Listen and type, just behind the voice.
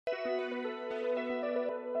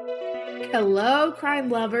Hello, crime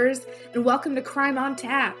lovers, and welcome to Crime on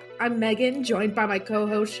Tap. I'm Megan, joined by my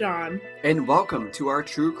co-host Sean. And welcome to our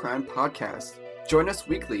True Crime Podcast. Join us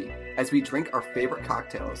weekly as we drink our favorite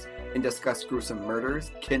cocktails and discuss gruesome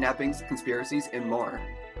murders, kidnappings, conspiracies, and more.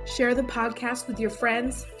 Share the podcast with your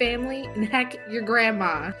friends, family, and heck, your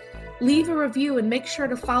grandma. Leave a review and make sure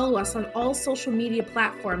to follow us on all social media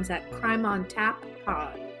platforms at Crime on Tap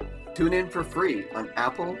Pod. Tune in for free on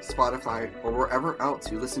Apple, Spotify, or wherever else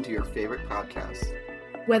you listen to your favorite podcasts.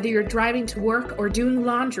 Whether you're driving to work or doing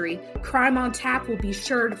laundry, Crime on Tap will be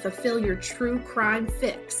sure to fulfill your true crime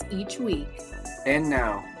fix each week. And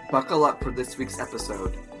now, buckle up for this week's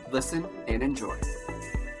episode. Listen and enjoy.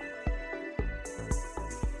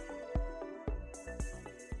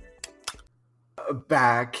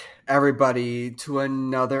 Back, everybody, to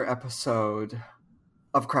another episode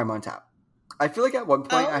of Crime on Tap. I feel like at one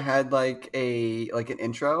point I had like an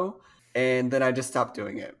intro, and then I just stopped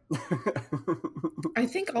doing it. I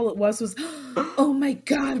think all it was, oh my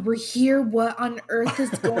God, we're here. What on earth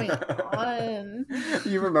is going on?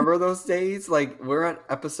 You remember those days? Like, we're at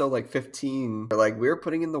episode like 15. Like, we're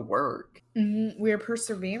putting in the work. We're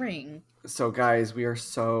persevering. So, guys, we are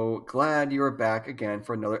so glad you are back again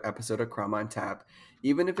for another episode of Crime on Tap.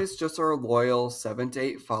 Even if it's just our loyal 7 to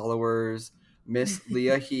 8 followers, Miss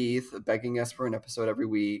Leah Heath begging us for an episode every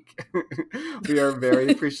week. We are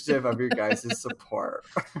very appreciative of your guys' support.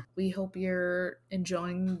 We hope you're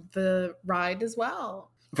enjoying the ride as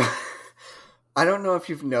well. I don't know if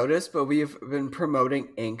you've noticed, but we have been promoting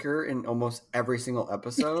Anchor in almost every single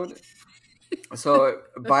episode. So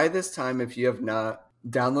by this time, if you have not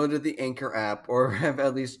downloaded the Anchor app or have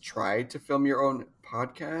at least tried to film your own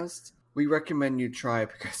podcast, we recommend you try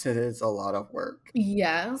because it is a lot of work.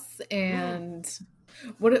 Yes, and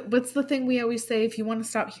what's the thing we always say? If you want to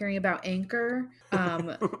stop hearing about Anchor,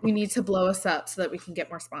 we need to blow us up so that we can get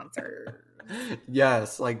more sponsors.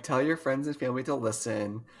 Yes, like tell your friends and family to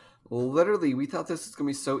listen. Literally, we thought this was going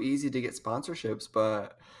to be so easy to get sponsorships,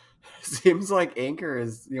 but it seems like Anchor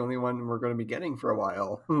is the only one we're going to be getting for a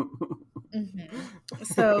while.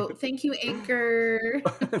 So thank you, Anchor.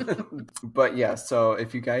 But yeah, so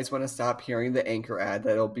if you guys want to stop hearing the Anchor ad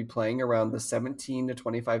that'll be playing around the 17 to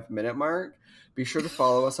 25 minute mark, be sure to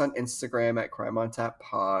follow us on Instagram at Crime on Tap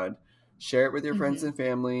Pod. Share it with your friends and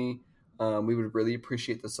family. We would really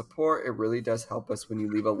appreciate the support. It really does help us when you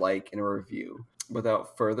leave a like and a review.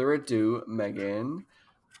 Without further ado, Megan,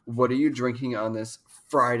 what are you drinking on this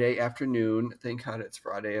Friday afternoon? Thank God it's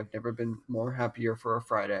Friday. I've never been more happier for a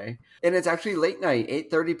Friday. And it's actually late night,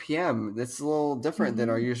 8:30 p.m. This is a little different than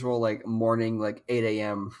our usual like morning, like 8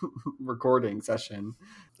 a.m. recording session.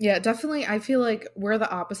 Yeah, definitely. I feel like we're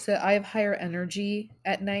the opposite. I have higher energy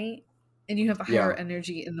at night, and you have a higher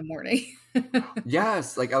energy in the morning.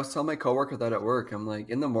 Yes. Like I was telling my coworker that at work, I'm like,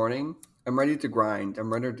 in the morning, I'm ready to grind.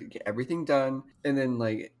 I'm ready to get everything done. And then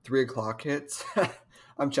like 3 o'clock hits.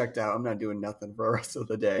 I'm checked out. I'm not doing nothing for the rest of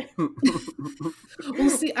the day. Well,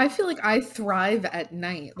 see, I feel like I thrive at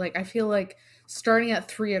night. Like, I feel like starting at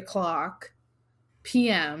 3 o'clock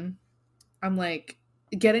p.m., I'm like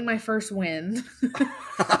getting my first win.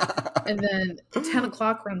 And then 10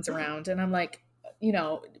 o'clock runs around and I'm like, you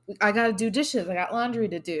know, I got to do dishes. I got laundry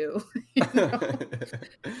to do. You know?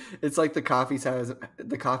 It's like the coffee's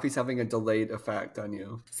having a delayed effect on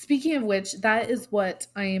you. Speaking of which, that is what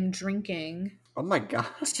I am drinking. Oh my God.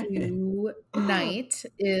 Tonight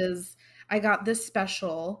is I got this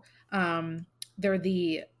special. They're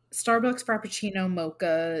the Starbucks Frappuccino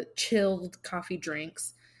Mocha chilled coffee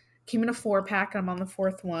drinks. Came in a 4-pack. I'm on the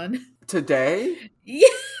 4th one. Today?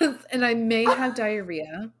 Yes. And I may have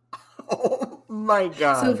diarrhea. Oh my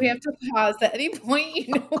God. So if we have to pause at any point,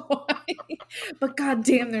 you know why. But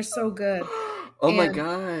goddamn, they're so good. Oh my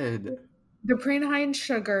God. They're pretty high in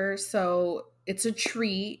sugar, so it's a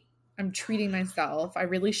treat. I'm treating myself. I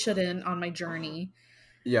really shouldn't on my journey.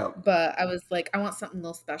 Yeah. But I was like, I want something a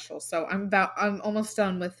little special. So I'm almost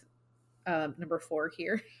done with number 4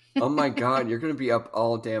 here. Oh my God, you're going to be up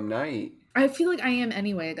all damn night. I feel like I am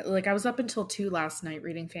anyway. Like I was up until 2 last night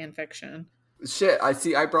reading fan fiction. Shit,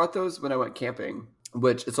 I brought those when I went camping,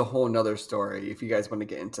 which is a whole nother story if you guys want to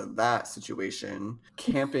get into that situation.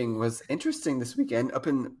 Camping was interesting this weekend up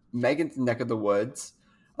in Megan's neck of the woods.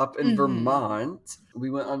 Up in Vermont, we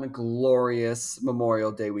went on a glorious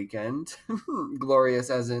Memorial Day weekend. Glorious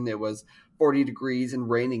as in it was 40 degrees and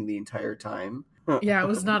raining the entire time. Yeah, it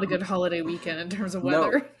was not a good holiday weekend in terms of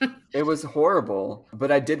weather. No, it was horrible.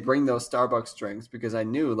 But I did bring those Starbucks drinks because I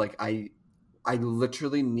knew, like, I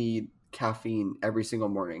literally need caffeine every single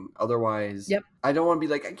morning. Otherwise, Yep. I don't want to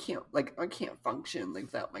be like I can't function like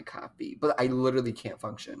without my coffee. But I literally can't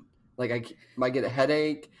function. Like I get a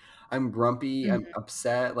headache. I'm grumpy. I'm Mhm.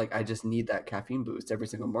 upset. Like I just need that caffeine boost every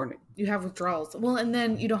single morning. You have withdrawals. Well, and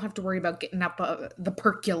then you don't have to worry about getting up the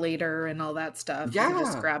percolator and all that stuff. You can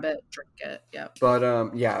just Yeah. grab it, drink it. Yep.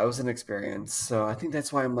 But yeah, it was an experience. So I think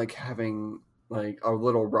that's why I'm like having like a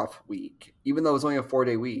little rough week, even though it was only a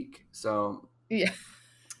 4-day week. So Yeah.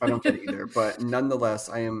 I don't get it either. But nonetheless,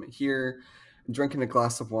 I am here drinking a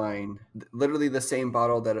glass of wine, literally the same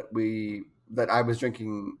bottle that I was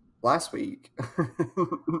drinking last week.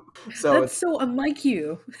 So That's so unlike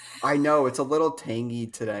you. I know it's a little tangy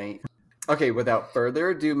tonight. Okay, without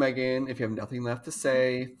further ado, Megan, if you have nothing left to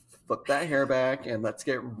say, flip that hair back and let's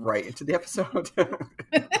get right into the episode.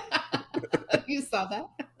 You saw that?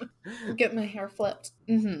 Get my hair flipped.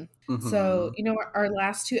 Mm-hmm. So, our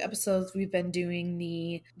last 2 episodes, we've been doing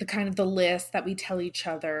the kind of the list that we tell each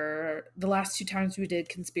other. The last 2 times we did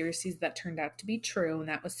conspiracies that turned out to be true, and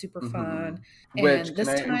that was super fun. Which, and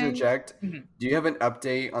can I interject? Mm-hmm. Do you have an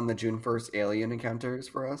update on the June 1st alien encounters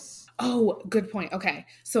for us? Oh, good point. Okay.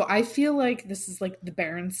 So I feel like this is like the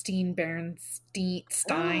Berenstein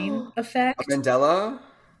effect. Mandela?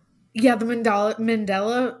 Yeah, the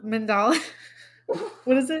Mandela.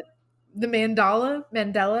 What is it? The Mandela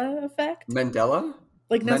effect? Mandela?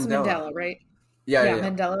 Like Nelson Mandela, right? Yeah.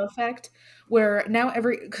 Mandela effect. Where now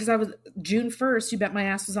because I was June 1st, you bet my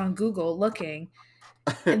ass was on Google looking.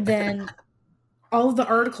 And then all of the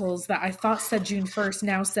articles that I thought said June 1st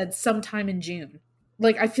now said sometime in June.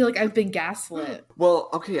 Like, I feel like I've been gaslit. Well,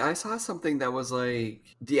 okay, I saw something that was like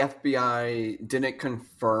the FBI didn't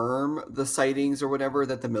confirm the sightings or whatever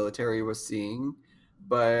that the military was seeing,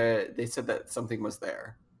 but they said that something was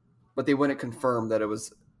there. But they wouldn't confirm that it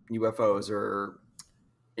was UFOs or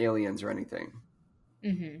aliens or anything.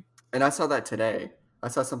 Mm-hmm. And I saw that today. I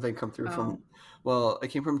saw something come through it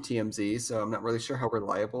came from TMZ, so I'm not really sure how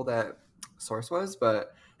reliable that source was,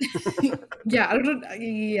 but yeah, I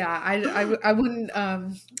wouldn't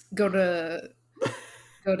go to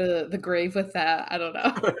the grave with that. I don't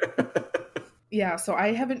know. Yeah, so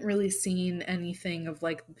I haven't really seen anything of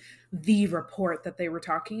like the report that they were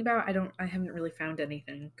talking about. I haven't really found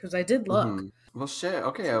anything because I did look. Mm-hmm. Well, shit.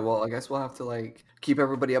 Okay, well, I guess we'll have to like keep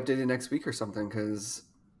everybody updated next week or something because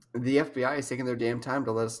the FBI is taking their damn time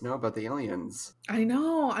to let us know about the aliens. I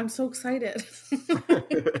know. I'm so excited.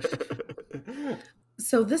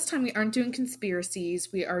 So this time we aren't doing conspiracies.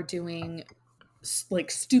 We are doing like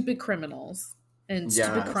stupid criminals and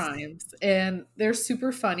stupid crimes. And they're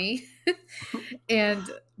super funny. And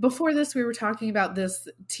before this, we were talking about this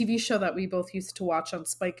TV show that we both used to watch on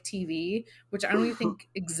Spike TV, which I don't even think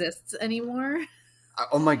exists anymore.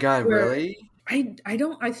 Oh my God, really?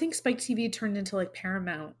 I think Spike TV turned into like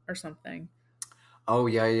Paramount or something. Oh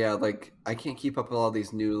yeah. Like I can't keep up with all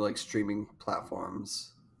these new like streaming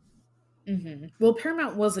platforms. Mm-hmm. Well,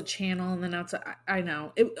 Paramount was a channel, and then now I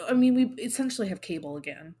know. We essentially have cable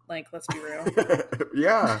again. Like, let's be real.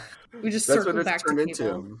 Yeah, we just that's circled back to cable,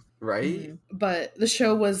 into, right? Mm-hmm. But the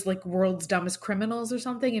show was like World's Dumbest Criminals or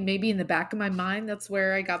something, and maybe in the back of my mind, that's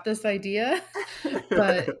where I got this idea.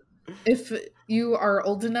 But if you are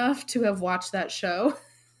old enough to have watched that show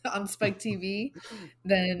on Spike TV,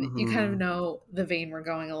 then you kind of know the vein we're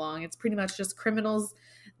going along. It's pretty much just criminals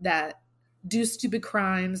that do stupid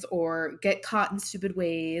crimes or get caught in stupid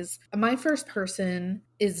ways. My first person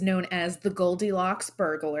is known as the Goldilocks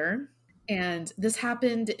burglar, and this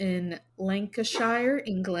happened in Lancashire,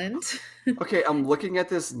 England. Okay, I'm looking at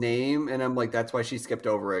this name and I'm like, that's why she skipped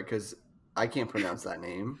over it because I can't pronounce that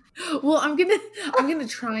name. Well, I'm gonna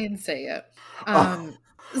try and say it.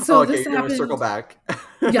 So okay, you're gonna circle back.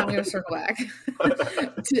 Yeah, I'm gonna circle back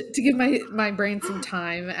to give my brain some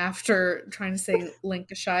time after trying to say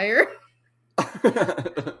Lancashire.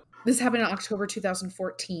 This happened in October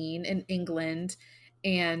 2014 in England,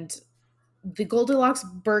 and the Goldilocks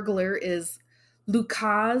burglar is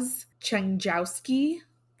Lukasz Chęgowski.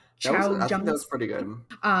 I think that was pretty good.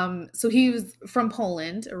 So he was from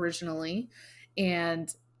Poland originally,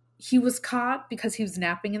 and he was caught because he was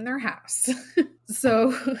napping in their house.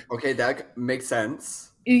 So okay, that makes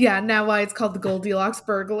sense. Yeah, now why it's called the Goldilocks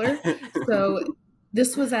burglar. So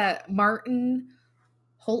this was at Martin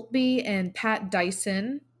Holtby and Pat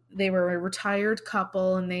Dyson. They were a retired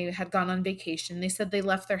couple and they had gone on vacation. They said they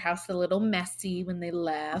left their house a little messy when they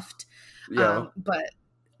left. Yeah. But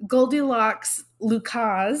Goldilocks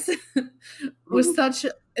Lukasz was such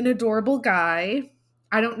an adorable guy.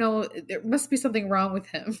 I don't know. There must be something wrong with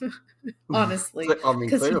him, honestly. I mean,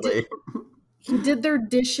 clearly. He did their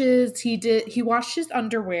dishes. He washed his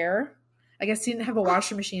underwear I guess he didn't have a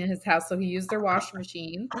washing machine in his house, so he used their washing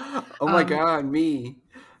machine. Oh my God, me.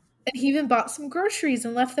 And he even bought some groceries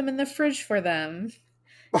and left them in the fridge for them.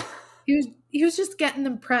 He was just getting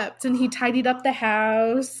them prepped, and he tidied up the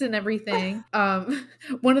house and everything.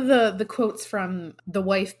 One of the quotes from the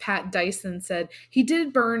wife, Pat Dyson, said, "He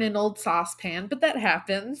did burn an old saucepan, but that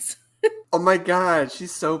happens." Oh my God,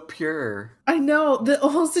 she's so pure. I know the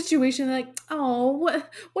whole situation. Like, oh,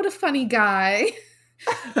 what a funny guy.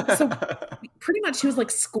 So pretty much he was like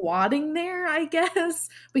squatting there, I guess,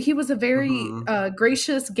 but he was a very Mhm.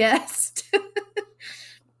 gracious guest.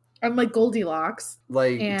 Unlike Goldilocks.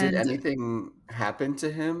 Like, did And anything happen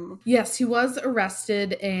to him? yes, he was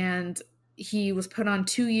arrested and he was put on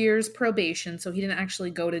 2 years probation, so he didn't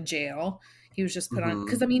actually go to jail. He was just put on,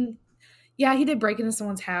 because Hmm. I mean, yeah, he did break into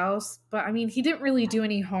someone's house, but I mean, he didn't really do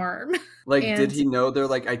any harm. Like, did And he know their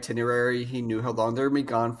like itinerary? He knew how long they would be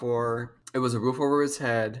gone for. It was a roof over his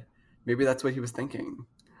head. Maybe that's what he was thinking.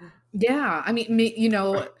 yeah, I mean,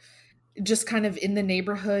 just kind of in the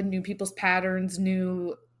neighborhood, knew people's patterns,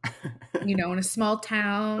 knew, in a small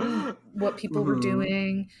town, what people were Hmm.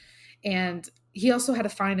 doing. And he also had a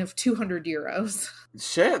fine of 200 euros.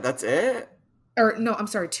 Shit, that's it? Or no, I'm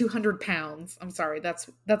sorry, 200 pounds. I'm sorry. That's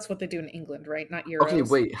what they do in England, right? Not Okay, euros,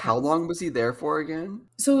 wait, how pounds. long was he there for again?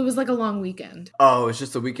 So it was like a long weekend. Oh, it's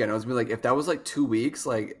just a weekend. I was gonna be like, if that was like 2 weeks,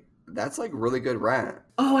 like that's like really good rent.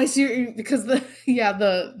 Oh, I see. Because the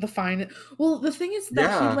fine. Well, the thing is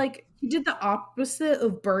that Yeah. he did the opposite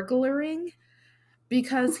of burglaring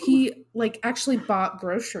because he like actually bought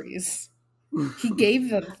groceries. He gave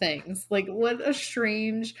them things. Like, what a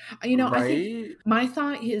strange. I think Right? my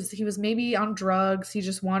thought is he was maybe on drugs. He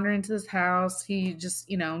just wandered into this house. He just,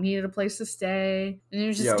 needed a place to stay, and he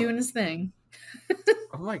was just Yep. doing his thing.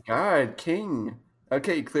 Oh my God, King.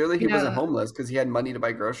 Okay, clearly he wasn't Yeah, homeless because he had money to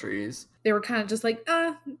buy groceries. they were kind of just like,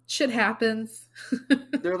 shit happens.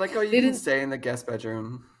 They're like, oh, you They can didn't. stay in the guest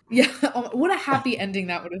bedroom. Yeah, what a happy ending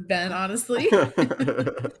that would have been, honestly.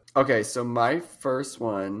 Okay, so my first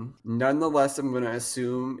one, nonetheless, I'm going to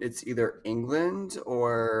assume it's either England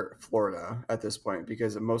or Florida at this point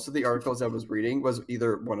because most of the articles I was reading was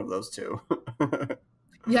either one of those two.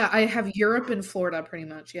 Yeah, I have Europe and Florida pretty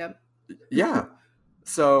much. Yep. Yeah.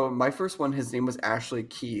 So my first one, his name was Ashley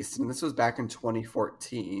Keast, and this was back in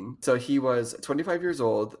 2014. So he was 25 years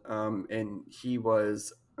old, and he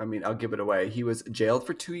was, I mean, I'll give it away. He was jailed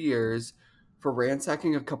for 2 years for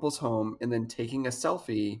ransacking a couple's home and then taking a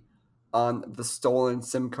selfie on the stolen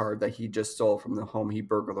SIM card that he just stole from the home he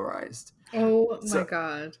burglarized. Oh my So,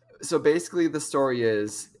 god. so basically, the story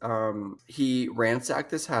is he ransacked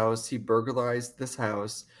this house, he burglarized this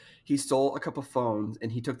house, he stole a couple phones,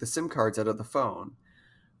 and he took the SIM cards out of the phone.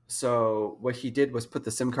 So what he did was put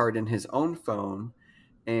the SIM card in his own phone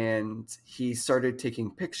and he started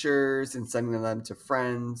taking pictures and sending them to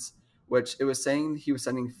friends, which it was saying he was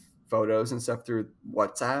sending photos and stuff through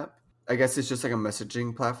WhatsApp. I guess it's just like a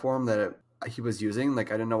messaging platform that he was using.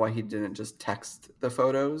 Like, I don't know why he didn't just text the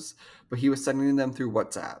photos, but he was sending them through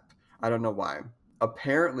WhatsApp. I don't know why.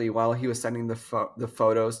 Apparently, while he was sending the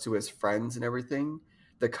photos to his friends and everything,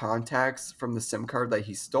 the contacts from the SIM card that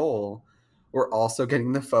he stole were also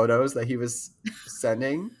getting the photos that he was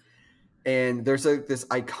sending. And there's like this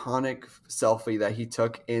iconic selfie that he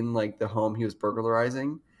took in like the home he was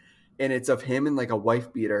burglarizing, and it's of him in like a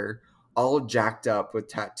wife beater, all jacked up with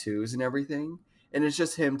tattoos and everything. And it's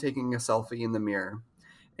just him taking a selfie in the mirror.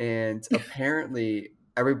 And apparently,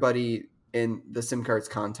 everybody in the SIM card's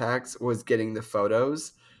contacts was getting the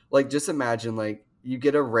photos. Like, just imagine, like, you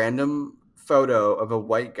get a random photo of a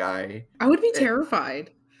white guy, I would be eh,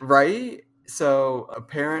 terrified. right? So,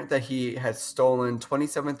 apparent that he had stolen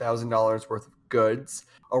 $27,000 worth of goods,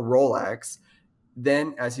 a Rolex.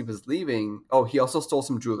 Then, as he was leaving, oh, he also stole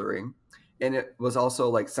some jewelry. And it was also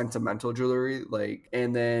like sentimental jewelry. Like,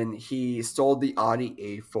 and then he stole the Audi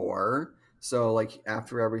A4. So, like,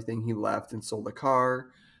 after everything, he left and sold the car.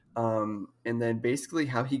 And then basically,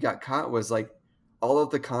 how he got caught was like all of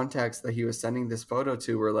the contacts that he was sending this photo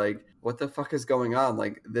to were like, what the fuck is going on?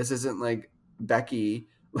 Like, this isn't like Becky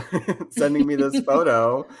sending me this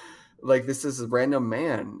photo. Like, this is a random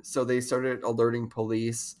man. So they started alerting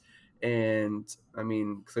police. And I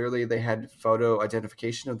mean, clearly they had photo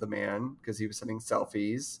identification of the man because he was sending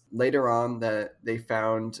selfies. Later on, that they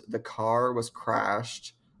found the car was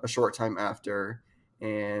crashed a short time after.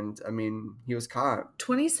 And I mean, he was caught.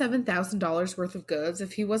 $27,000 worth of goods.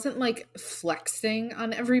 If he wasn't like flexing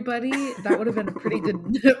on everybody, that would have been a pretty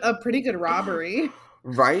good a pretty good robbery.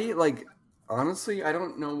 Right? Like, Honestly, I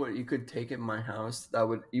don't know what you could take in my house that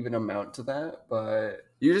would even amount to that, but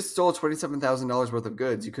you just stole $27,000 worth of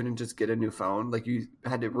goods. You couldn't just get a new phone. Like you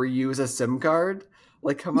had to reuse a SIM card.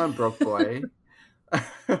 Like, come on, broke boy.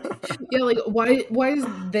 Yeah, like why is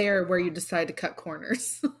there where you decide to cut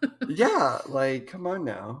corners? Yeah, like come on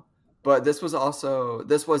now. But this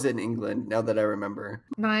was in England, now that I remember.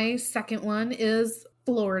 My second one is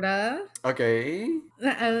Florida. Okay.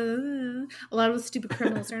 A lot of the stupid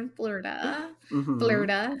criminals are in Florida. Mm-hmm.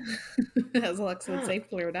 Florida, as Alexa would say,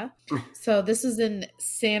 Florida. So this is in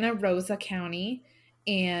Santa Rosa County,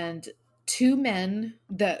 and two men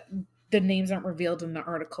that the names aren't revealed in the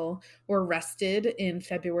article were arrested in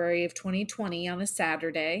February of 2020 on a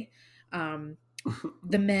Saturday.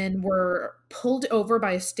 The men were pulled over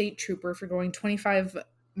by a state trooper for going 25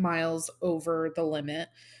 miles over the limit.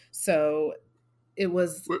 So it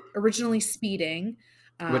was originally speeding,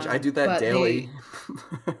 Which I do that but daily.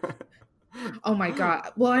 oh my God.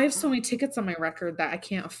 Well, I have so many tickets on my record that I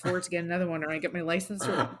can't afford to get another one, or I get my license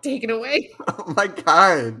taken away. Oh my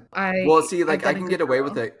God. Well, see, I've like I been a can good get away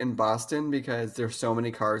with girl. it in Boston because there's so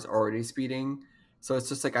many cars already speeding. So it's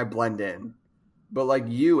just like I blend in. But like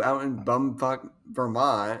you out in bumfuck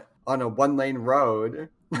Vermont on a 1 lane road,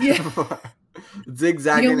 Yeah. The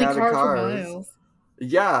zigzagging only out of car for cars. miles.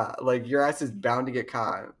 Yeah, like your ass is bound to get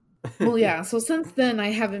caught. Well, yeah. So since then,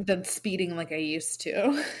 I haven't been speeding like I used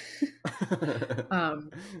to.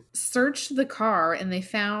 um, Searched the car and they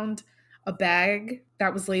found a bag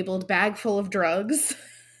that was labeled "bag full of drugs."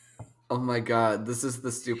 Oh my God, this is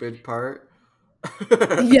the stupid part.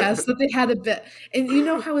 Yes, that they had a bit, and you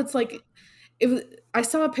know how it's like it was. I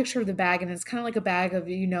saw a picture of the bag, and it's kind of like a bag of,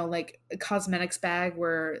 like a cosmetics bag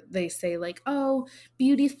where they say like, "Oh,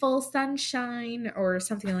 beautiful sunshine" or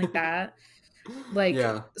something like that. Like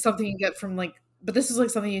Yeah. something you get from like, but this is like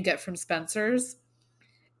something you get from Spencer's,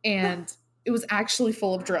 and it was actually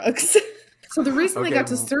full of drugs. So the reason they Okay. got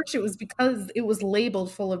to search it was because it was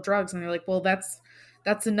labeled full of drugs, and they're like, well, that's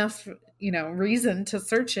enough, reason to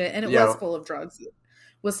search it, and it was Yeah. full of drugs. It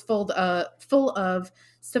was full of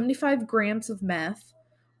 75 grams of meth,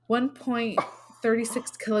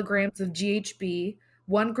 1.36 kilograms of GHB,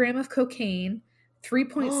 1 gram of cocaine,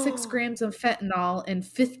 3.6 grams of fentanyl, and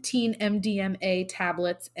 15 MDMA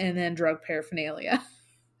tablets, and then drug paraphernalia.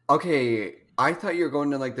 Okay, I thought you were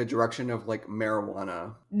going in like the direction of like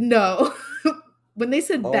marijuana. No. When they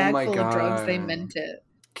said Oh bag my full of drugs, they God. meant it.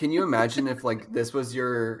 Can you imagine if like this was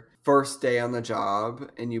your first day on the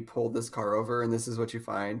job and you pulled this car over and this is what you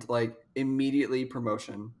find? Like immediately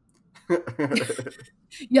promotion.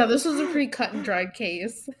 Yeah, this was a pretty cut and dried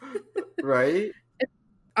case. Right?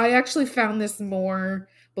 I actually found this more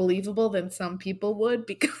believable than some people would,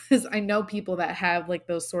 because I know people that have like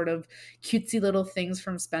those sort of cutesy little things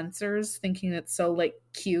from Spencer's, thinking it's so like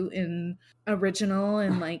cute and original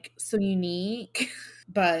and like so unique,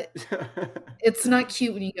 but it's not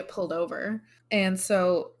cute when you get pulled over. And so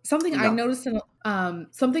No. something I noticed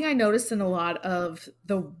in a lot of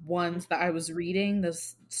the ones that I was reading,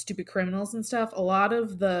 those stupid criminals and stuff, a lot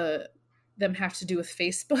of them have to do with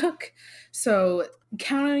Facebook. So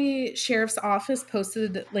county sheriff's office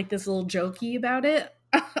posted like this little jokey about it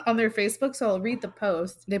on their Facebook. So I'll read the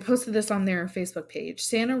post. They posted this on their Facebook page.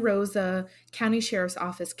 Santa Rosa County Sheriff's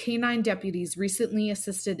Office canine deputies recently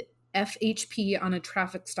assisted FHP on a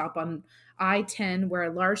traffic stop on I-10 where a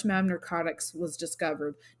large amount of narcotics was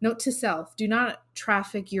discovered. Note to self, do not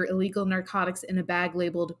traffic your illegal narcotics in a bag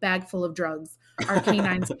labeled "bag full of drugs." Our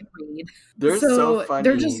canines can read. They're so So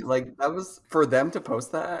they're funny. just, Like that was for them to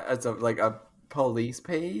post that as a police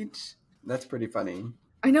page. That's pretty funny.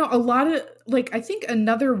 I know a lot of, like, I think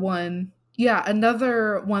another one, yeah,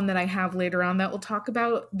 another one that I have later on that we'll talk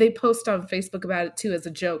about, they post on Facebook about it too as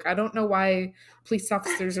a joke. I don't know why police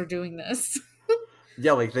officers are doing this.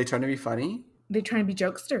 Yeah, like they trying to be funny. They try and be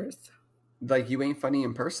jokesters. Like you ain't funny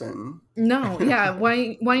in person. No, yeah, why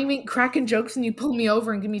you ain't cracking jokes and you pull me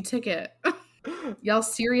over and give me a ticket? Y'all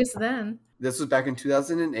serious then? This was back in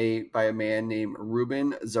 2008 by a man named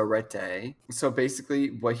Ruben Zarete. So basically,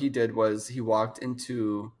 what he did was he walked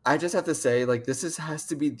into. I just have to say, like, has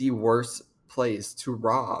to be the worst place to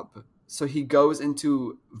rob. So he goes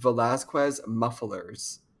into Velasquez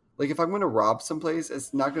Mufflers. Like, if I'm going to rob someplace,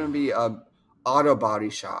 it's not going to be a auto body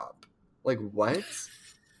shop. Like, what?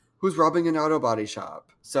 Who's robbing an auto body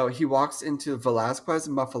shop? So he walks into Velasquez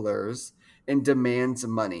Mufflers and demands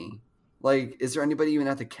money. Like, is there anybody even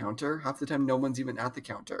at the counter? Half the time, no one's even at the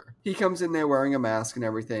counter. He comes in there wearing a mask and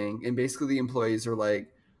everything, and basically the employees are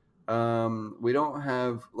like, we don't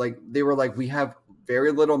have, like, they were like, we have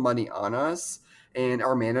very little money on us, and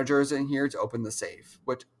our manager is in here to open the safe,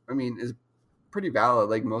 which, I mean, is pretty valid.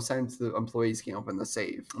 Like most times the employees can't open the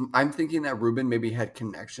safe. I'm thinking that Ruben maybe had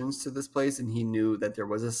connections to this place and he knew that there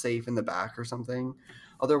was a safe in the back or something.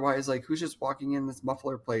 Otherwise, like who's just walking in this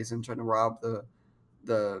muffler place and trying to rob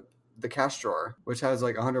the the cash drawer, which has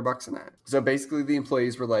like $100 in it. So basically the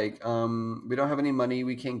employees were like, we don't have any money,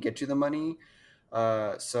 we can't get you the money.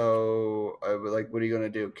 So like, what are you gonna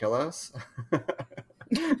do? Kill us?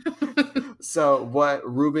 So what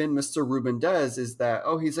Mr. Ruben does is that,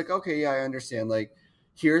 he's like, okay, yeah, I understand. Like,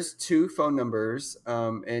 here's 2 phone numbers,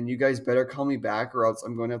 and you guys better call me back or else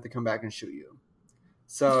I'm going to have to come back and shoot you.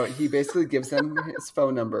 So he basically gives them his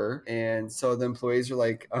phone number, and so the employees are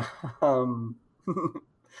like,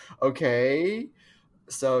 okay.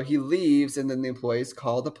 So he leaves, and then the employees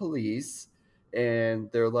call the police, and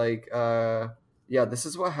they're like, yeah, this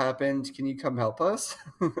is what happened. Can you come help us?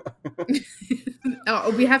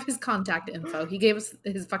 Oh, we have his contact info. He gave us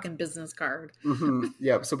his fucking business card.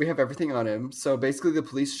 Yeah, so we have everything on him. So basically the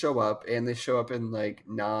police show up, and they show up in like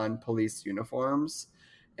non-police uniforms,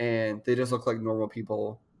 and they just look like normal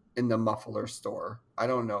people in the muffler store. I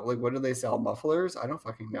don't know. Like, what do they sell? Mufflers? I don't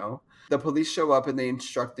fucking know. The police show up and they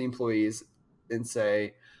instruct the employees and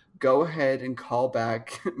say, go ahead and call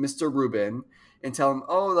back Mr. Ruben and tell him,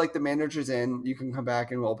 like the manager's in, you can come back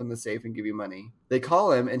and we'll open the safe and give you money. They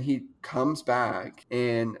call him and he comes back,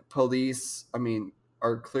 and police,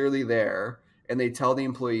 are clearly there, and they tell the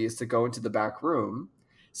employees to go into the back room.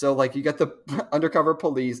 So like you got the undercover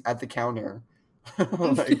police at the counter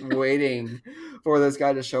like waiting for this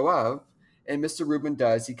guy to show up. And Mr. Ruben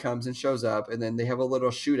does. He comes and shows up, and then they have a little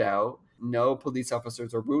shootout. No police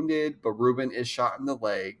officers are wounded, but Ruben is shot in the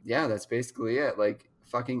leg. Yeah, that's basically it. Like,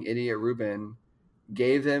 fucking idiot Ruben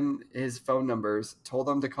gave them his phone numbers, told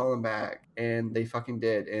them to call him back, and they fucking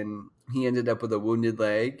did. And he ended up with a wounded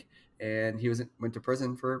leg, and he went to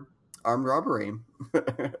prison for armed robbery.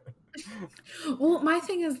 Well, my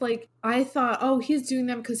thing is, like, I thought, he's doing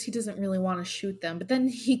them because he doesn't really want to shoot them. But then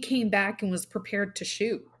he came back and was prepared to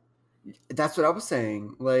shoot. That's what I was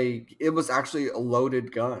saying. Like, it was actually a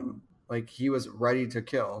loaded gun. Like, he was ready to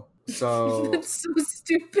kill. So that's so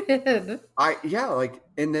stupid.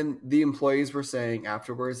 And then the employees were saying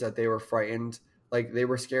afterwards that they were frightened. Like, they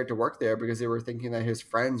were scared to work there because they were thinking that his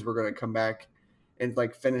friends were going to come back and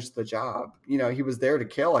like finish the job. He was there to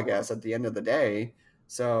kill, I guess, at the end of the day.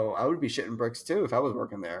 So I would be shitting bricks too if I was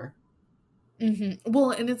working there. Mm-hmm.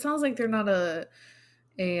 Well, and it sounds like they're not a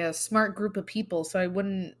smart group of people, so I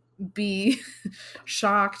wouldn't be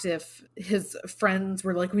shocked if his friends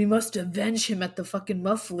were like, we must avenge him at the fucking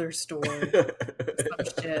muffler store. Some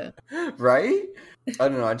shit. Right? I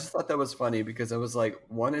don't know. I just thought that was funny because I was like,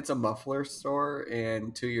 1, it's a muffler store,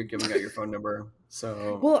 and 2, you're giving out your phone number.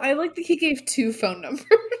 So, well, I like that he gave 2 phone numbers.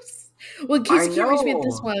 Well, in case you can't reach me at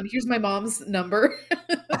this one, here's my mom's number.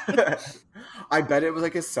 I bet it was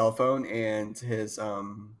like his cell phone and his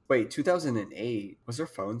 2008. Was there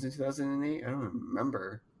phones in 2008? I don't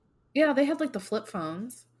remember. Yeah, they had like the flip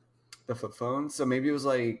phones. The flip phones? So maybe it was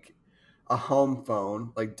like a home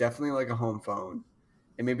phone, like definitely like a home phone,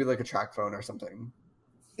 and maybe like a track phone or something.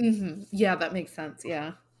 Mm-hmm. Yeah, that makes sense.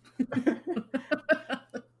 Yeah.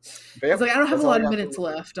 Yep, like, I don't have a lot of minutes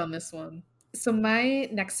left on this one. So my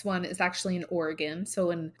next one is actually in Oregon. So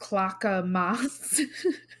in Clackamas.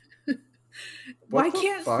 Why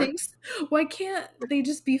can't they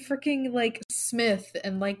just be freaking like Smith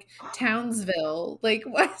and like Townsville? Like,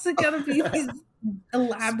 why is it gotta be these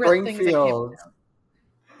elaborate things?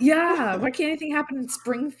 Yeah, why can't anything happen in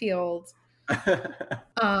Springfield?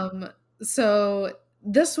 So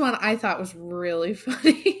this one I thought was really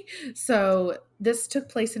funny. So this took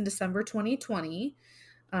place in December 2020.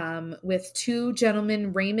 With 2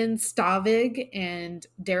 gentlemen, Raymond Stavig and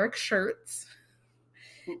Derek Schertz,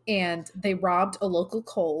 and they robbed a local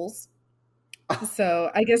Kohl's. So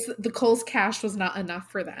I guess the Kohl's cash was not enough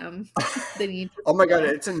for them. They need. Oh my god,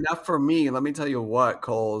 it's enough for me. Let me tell you what,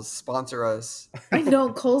 Kohl's, sponsor us. I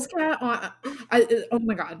know Kohl's cash. Oh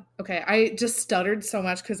my god. Okay, I just stuttered so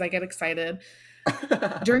much because I get excited.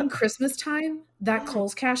 During Christmas time, that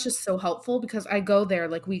Kohl's cash is so helpful because I go there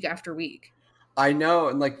like week after week. I know,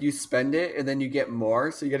 and like you spend it and then you get more,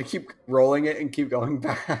 so you got to keep rolling it and keep going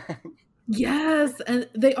back. Yes, and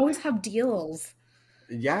they always have deals.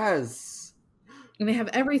 Yes. And they have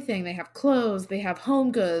everything. They have clothes, they have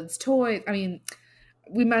home goods, toys. I mean,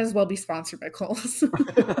 we might as well be sponsored by Kohl's.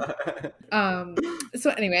 So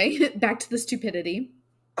anyway, back to the stupidity.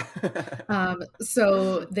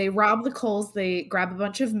 So they rob the Kohl's, they grab a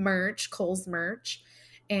bunch of Kohl's merch,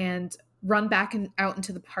 and run back and out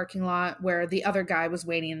into the parking lot where the other guy was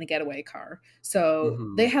waiting in the getaway car.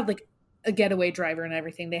 So they had like a getaway driver and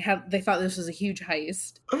everything. They thought this was a huge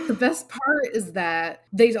heist. The best part is that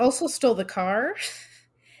they also stole the car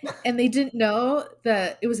and they didn't know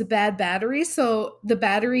that it was a bad battery, so the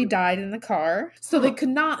battery died in the car, so they could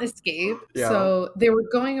not escape. Yeah. So they were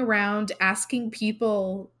going around asking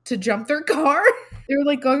people to jump their car. They were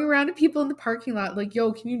like going around to people in the parking lot like,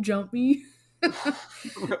 yo, can you jump me?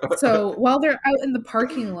 So while they're out in the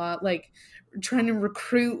parking lot like trying to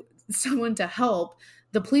recruit someone to help,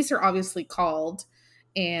 the police are obviously called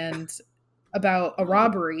and about a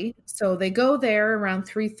robbery. So they go there around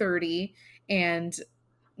 3:30, and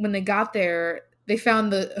when they got there, they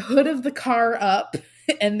found the hood of the car up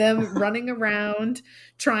and them running around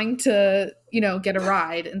trying to, get a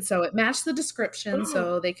ride. And so it matched the description.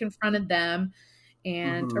 So they confronted them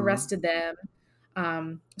and arrested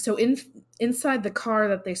them. So inside the car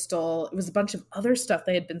that they stole, it was a bunch of other stuff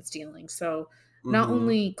they had been stealing. So not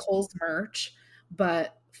only Kohl's merch,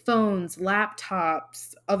 but phones,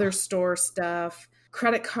 laptops, other store stuff,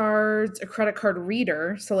 credit cards, a credit card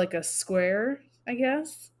reader. So like a Square, I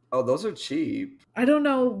guess. Oh, those are cheap. I don't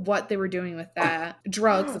know what they were doing with that.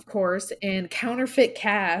 Drugs, of course, and counterfeit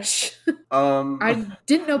cash. I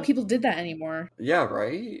didn't know people did that anymore. Yeah,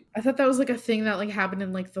 right? I thought that was like a thing that like happened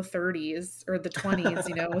in like the 30s or the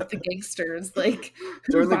 20s, with the gangsters. Like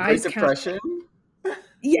during the Great Depression?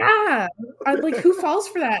 Yeah. Like who falls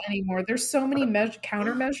for that anymore? There's so many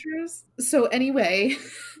countermeasures. So anyway,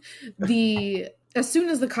 as soon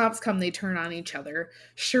as the cops come, they turn on each other.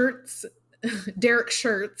 Derek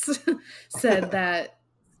Shirts said that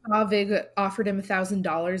Stavig offered him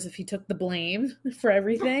 $1,000 if he took the blame for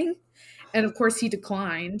everything. And of course he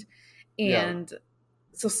declined. And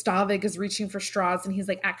so Stavig is reaching for straws and he's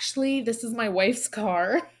like, actually, this is my wife's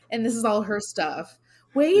car and this is all her stuff.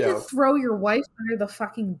 Way to throw your wife under the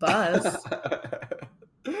fucking bus.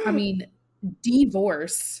 I mean,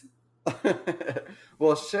 divorce.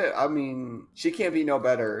 Well, shit. I mean, she can't be no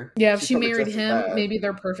better. Yeah, if she married him, maybe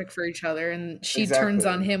they're perfect for each other, and she turns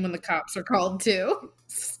on him when the cops are called too.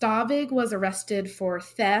 Stavig was arrested for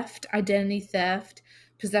theft, identity theft,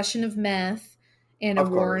 possession of meth, and a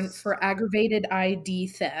warrant for aggravated ID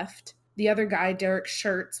theft. The other guy, Derek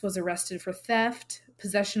Shirts, was arrested for theft,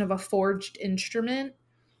 possession of a forged instrument,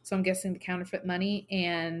 so I'm guessing the counterfeit money,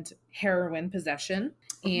 and heroin possession.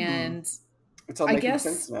 And it's all making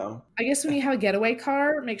sense now. I guess when you have a getaway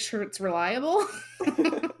car, make sure it's reliable.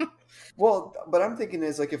 Well, but I'm thinking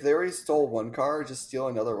is like if they already stole one car, just steal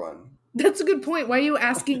another one. That's a good point. Why are you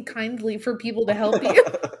asking kindly for people to help you?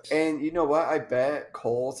 And you know what? I bet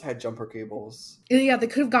Kohl's had jumper cables. Yeah, they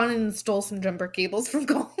could have gone in and stole some jumper cables from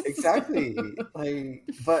Kohl's. Exactly.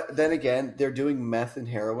 But then again, they're doing meth and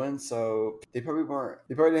heroin, so they probably weren't.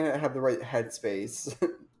 They probably didn't have the right headspace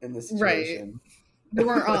in this situation. Right. They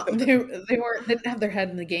weren't. They didn't have their head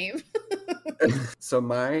in the game. So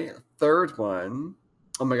my third one.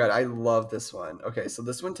 Oh my god, I love this one. Okay, so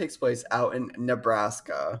this one takes place out in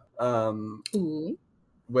Nebraska,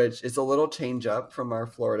 which is a little change up from our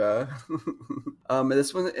Florida.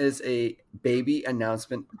 This one is a baby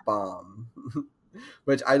announcement bomb,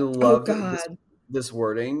 which I love this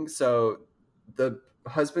wording. So the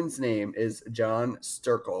husband's name is John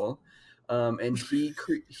Sturkel. And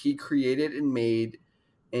he created and made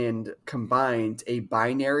and combined a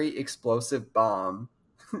binary explosive bomb,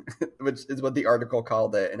 which is what the article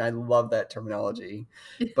called it. And I love that terminology.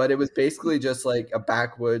 But it was basically just like a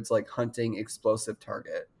backwoods, like hunting explosive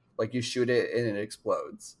target. Like you shoot it and it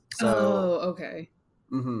explodes. So, okay.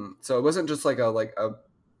 So it wasn't just like a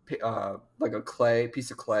piece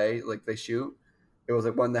of clay like they shoot. It was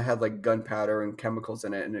like one that had like gunpowder and chemicals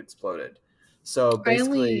in it and it exploded. So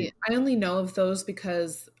basically, I only know of those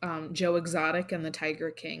because Joe Exotic and the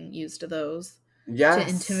Tiger King used those to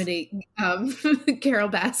intimidate Carol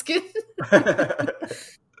Baskin.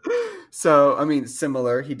 So I mean,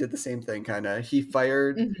 similar. He did the same thing, kind of. He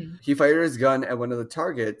fired his gun at one of the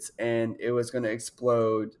targets, and it was going to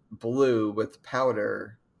explode blue with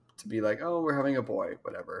powder to be like, "Oh, we're having a boy,"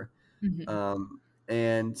 whatever.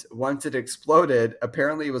 And once it exploded,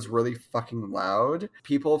 apparently it was really fucking loud.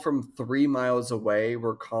 People from 3 miles away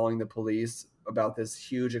were calling the police about this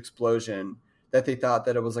huge explosion that they thought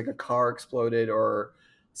that it was like a car exploded or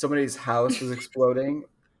somebody's house was exploding,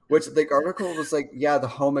 which the article was like, yeah, the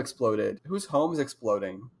home exploded. Whose home is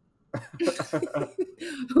exploding?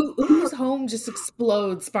 Whose home just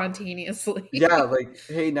explodes spontaneously? Yeah, like,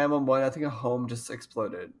 hey, 911, I think a home just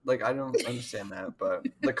exploded. Like, I don't understand that, but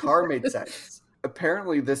the car made sense.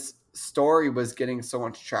 Apparently, this story was getting so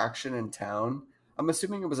much traction in town. I'm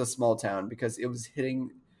assuming it was a small town because it was hitting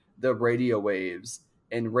the radio waves,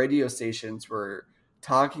 and radio stations were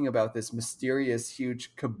talking about this mysterious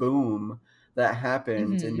huge kaboom that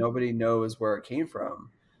happened and Hmm. nobody knows where it came from.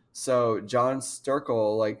 So John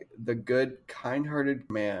Sturkle, like the good, kind-hearted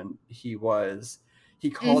man he was, he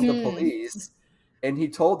called the Hmm. police and he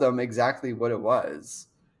told them exactly what it was.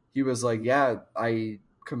 He was like, "Yeah, I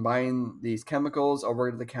combined these chemicals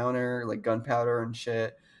over the counter, like gunpowder and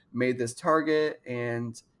shit, made this target,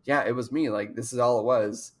 and yeah, it was me. Like this is all it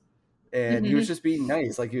was." And he was Hmm. just being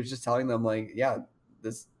nice. Like he was just telling them, like, "Yeah,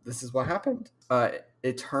 this is what happened."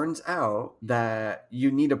 It turns out that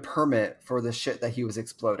you need a permit for the shit that he was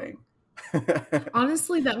exploding.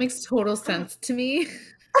 Honestly, that makes total sense to me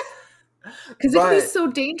because it could be But so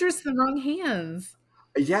dangerous in the wrong hands.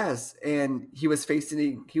 yes, and he was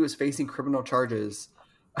facing criminal charges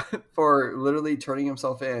for literally turning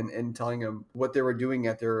himself in and telling him what they were doing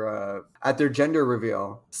at their gender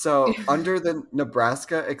reveal. So under the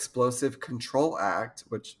Nebraska Explosive Control Act,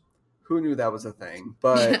 which who knew that was a thing? Yeah,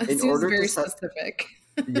 But it in seems order to very set specific.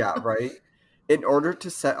 yeah, right. In order to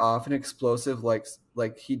set off an explosive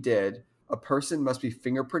like he did, a person must be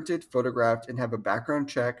fingerprinted, photographed, and have a background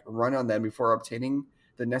check run on them before obtaining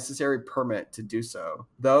the necessary permit to do so.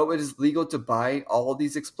 Though it is legal to buy all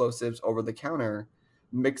these explosives over the counter,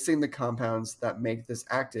 mixing the compounds that make this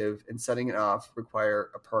active and setting it off require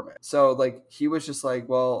a permit. So like he was just like,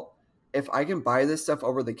 well, if I can buy this stuff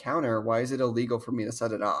over the counter, why is it illegal for me to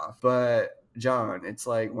set it off? But John, it's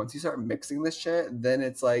like once you start mixing this shit, then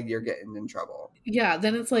it's like you're getting in trouble. Yeah,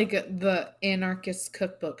 then it's like the anarchist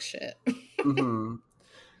cookbook shit. Hmm.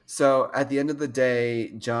 So at the end of the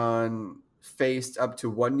day, John faced up to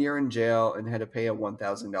 1 year in jail and had to pay a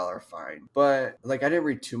 $1,000 fine. But like I didn't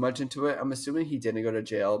read too much into it. I'm assuming he didn't go to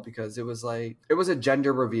jail because it was a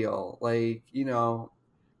gender reveal. Like, it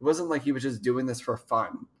wasn't like he was just doing this for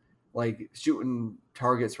fun. Like shooting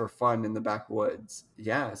targets for fun in the backwoods.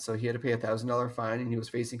 Yeah, so he had to pay $1,000 fine and he was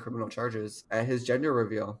facing criminal charges at his gender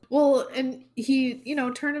reveal. Well, and he,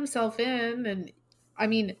 turned himself in, and I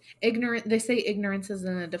mean, ignorant. They say ignorance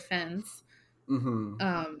isn't a defense.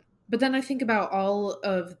 Mm-hmm. But then I think about all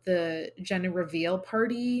of the gender reveal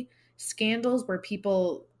party scandals where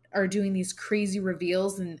people are doing these crazy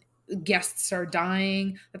reveals and guests are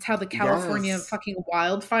dying. That's how the California Yes. fucking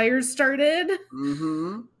wildfires started.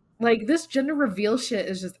 Mm-hmm. Like this gender reveal shit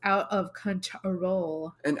is just out of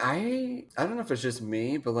control. And I don't know if it's just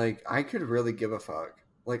me, but like I could really give a fuck.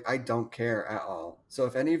 Like I don't care at all. So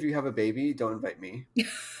if any of you have a baby, don't invite me.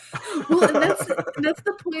 Well, and that's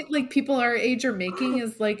the point like people our age are making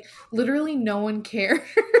is like literally no one cares.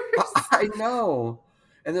 I know.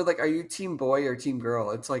 And they're like, "Are you team boy or team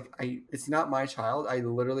girl?" It's like it's not my child. I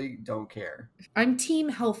literally don't care. I'm team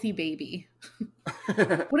healthy baby.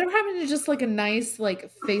 Whatever happened to just like a nice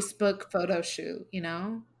like Facebook photo shoot?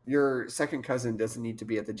 Your second cousin doesn't need to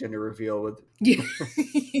be at the gender reveal with Yeah,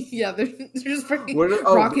 yeah. There's just fucking what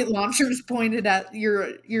rocket launchers pointed at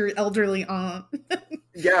your elderly aunt.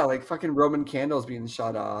 yeah, like fucking Roman candles being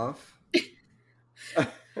shot off.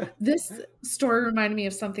 This story reminded me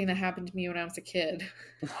of something that happened to me when I was a kid.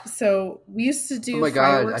 So we used to Oh do my god,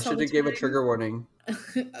 I fireworks all should the have gave a time. trigger warning.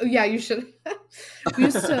 Oh, yeah, you should. We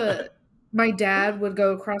used to. My dad would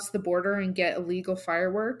go across the border and get illegal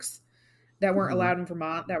fireworks that weren't Mhm. allowed in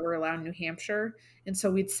Vermont, that were allowed in New Hampshire. And so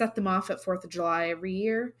we'd set them off at 4th of July every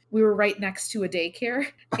year. We were right next to a daycare,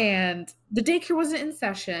 and the daycare wasn't in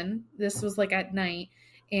session. This was like at night,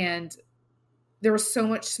 and there was so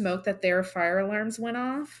much smoke that their fire alarms went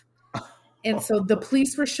off. And so the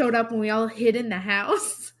police were showed up and we all hid in the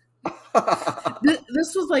house.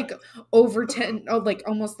 This was like over 10, oh, like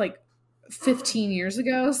almost like 15 years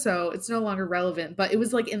ago, so it's no longer relevant, but it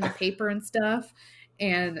was like in the paper and stuff.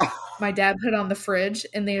 And my dad put it on the fridge,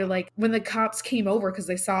 and they were like, when the cops came over because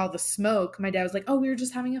they saw the smoke, my dad was like, "Oh, we were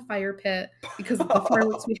just having a fire pit because the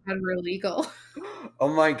fireworks we had were illegal." Oh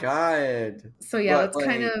my god. So yeah, But that's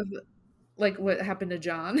kind like of like what happened to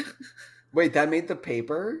John. wait, that made the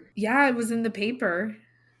paper? Yeah, it was in the paper.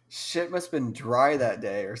 Shit must have been dry that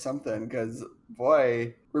day or something, because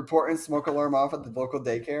boy, reporting smoke alarm off at the local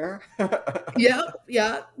daycare. Yep,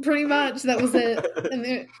 yeah, pretty much. That was it.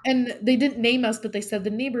 And they didn't name us, but they said the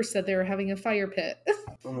neighbors said they were having a fire pit.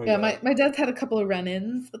 Oh my Yeah, god. my dad's had a couple of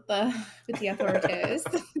run-ins with the authorities.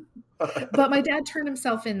 But my dad turned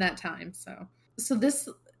himself in that time, so this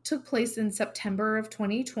took place in September of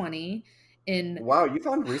 2020 in Wow, you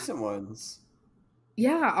found recent ones.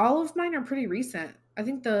 yeah, all of mine are pretty recent. I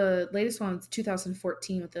think the latest one's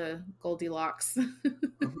 2014 with the Goldilocks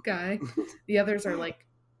guy. The others are like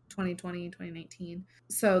 2020, 2019.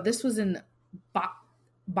 So this was in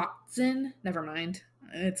Botzen, never mind.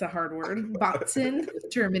 It's a hard word. Botzen,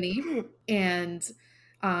 Germany. And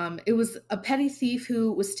It was a petty thief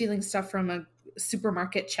who was stealing stuff from a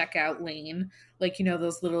supermarket checkout lane. Like, you know,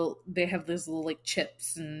 they have those little like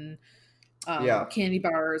chips and Yeah. candy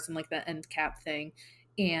bars and like the end cap thing.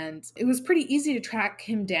 And it was pretty easy to track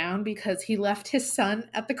him down because he left his son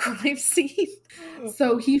at the crime scene.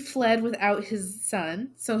 So he fled without his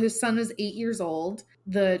son. So his son is 8 years old.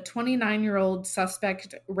 The 29-year-old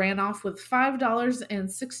suspect ran off with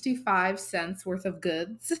 $5.65 worth of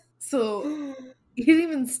goods. So he didn't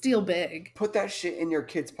even steal big. Put that shit in your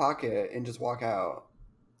kid's pocket and just walk out.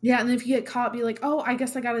 Yeah, and if you get caught, be like, oh, I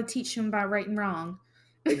guess I got to teach him about right and wrong.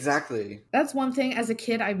 Exactly. That's one thing. As a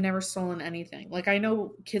kid, I've never stolen anything. Like, I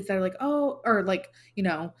know kids that are like, oh, or like, you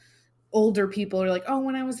know, older people are like, oh,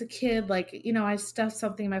 when I was a kid, like, you know, I stuffed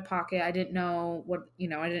something in my pocket. I didn't know what, you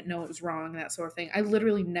know, I didn't know it was wrong, that sort of thing. I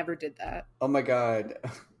literally never did that. Oh my God.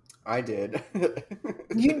 I did.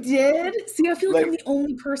 You did? See, I feel like I'm Like, the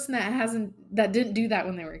only person that didn't do that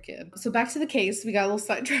when they were a kid. So back to the case, we got a little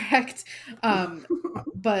sidetracked.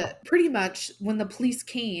 But pretty much when the police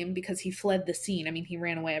came, because he fled the scene, I mean, he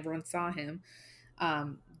ran away, everyone saw him.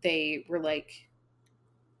 They were like,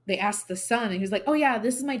 they asked the son, and he was like, oh yeah,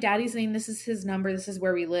 this is my daddy's name, this is his number, this is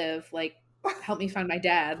where we live, like, help me find my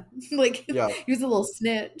dad. Like, yeah. he was a little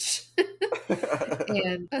snitch.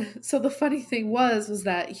 And so the funny thing was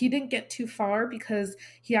that he didn't get too far because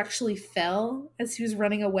he actually fell as he was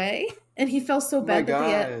running away, and he fell so Oh my bad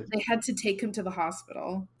that God. they had to take him to the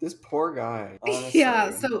hospital. This poor guy, honestly. Yeah,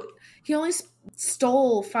 so he only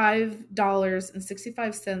stole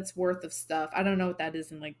 $5.65 worth of stuff. I don't know what that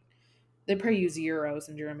is in, like, they probably use euros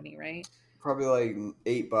in Germany, right? Probably like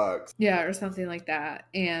 $8. Yeah, or something like that.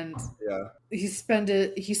 And Yeah. he spent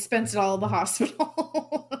it all at the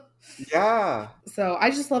hospital. Yeah. So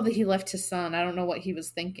I just love that he left his son. I don't know what he was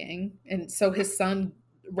thinking. And so his son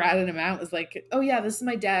ratted him out, was like, oh yeah, this is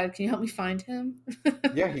my dad, can you help me find him?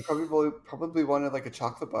 Yeah, he probably wanted like a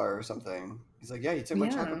chocolate bar or something. He's like, yeah, he took my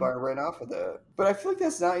Yeah. chocolate bar and ran off with it. But I feel like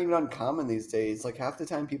that's not even uncommon these days. Like half the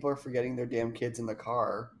time people are forgetting their damn kids in the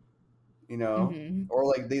car, you know? Mhm. Or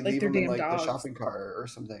like they Like leave their them in damn like the dogs. shopping cart or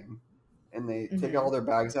something. And they take Mhm. all their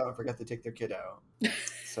bags out and forget to take their kid out.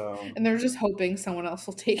 So And they're just hoping someone else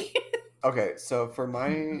will take it. okay, so for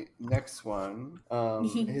my next one,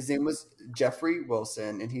 his name was Jeffrey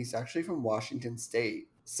Wilson, and he's actually from Washington State.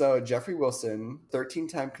 So Jeffrey Wilson,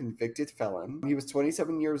 13-time convicted felon. He was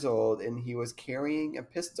 27 years old, and he was carrying a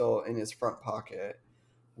pistol in his front pocket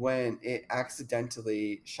when it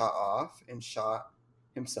accidentally shot off and shot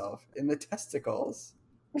himself in the testicles.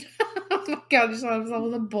 Oh my god, he shot himself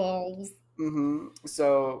in the balls.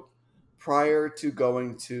 So prior to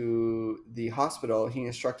going to the hospital, he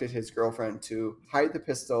instructed his girlfriend to hide the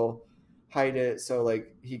pistol, hide it so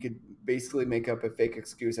like he could basically make up a fake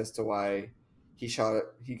excuse as to why he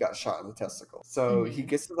got shot in the testicle. So he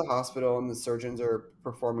gets to the hospital and the surgeons are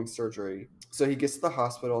performing surgery. So he gets to the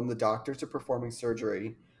hospital and the doctors are performing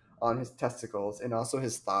surgery on his testicles and also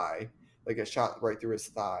his thigh. Like a shot right through his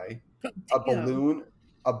thigh. A balloon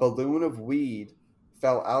of weed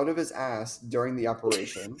fell out of his ass during the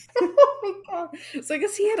operation. Oh my god. So I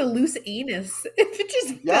guess he had a loose anus if it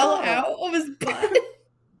just fell out of his butt.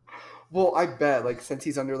 Well, I bet, like, since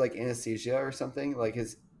he's under like anesthesia or something, like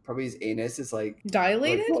his anus is like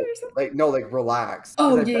dilated or something. Like no, like relaxed.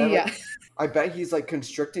 Oh yeah. Like, I bet he's like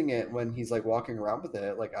constricting it when he's like walking around with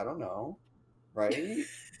it. Like I don't know, right?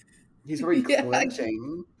 He's very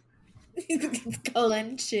clenching. He's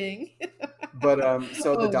clenching. But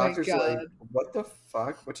so the Oh my doctors are like, God. what the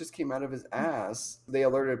fuck? What just came out of his ass? They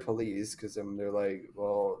alerted police because they're like,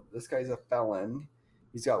 well, this guy's a felon.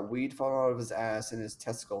 He's got weed falling out of his ass and his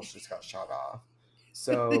testicles just got shot off.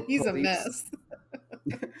 So He's a mess.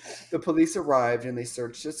 The police arrived and they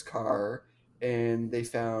searched his car and they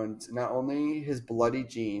found not only his bloody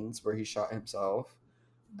jeans where he shot himself,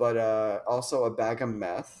 but also a bag of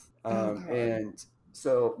meth. And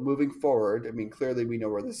so moving forward, I mean, clearly we know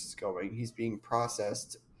where this is going. He's being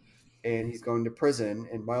processed and he's going to prison.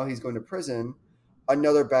 And while he's going to prison,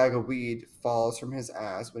 another bag of weed falls from his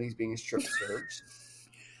ass when he's being strip searched.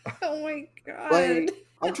 Oh my god. Like,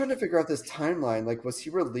 I'm trying to figure out this timeline. Like, was he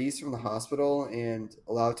released from the hospital and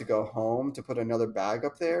allowed to go home to put another bag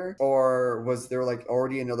up there? Or was there like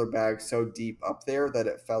already another bag so deep up there that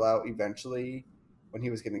it fell out eventually when he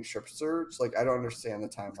was getting strip searched? Like, I don't understand the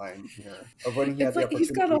timeline here of when he had the opportunity.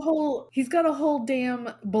 He's got a whole damn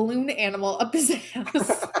balloon animal up his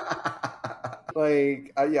ass.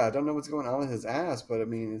 Like, yeah, I don't know what's going on with his ass, but I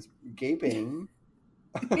mean, it's gaping.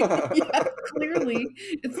 Yeah, clearly.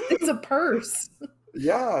 It's a purse.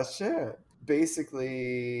 Yeah, shit.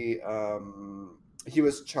 Basically, he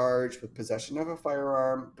was charged with possession of a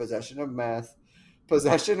firearm, possession of meth,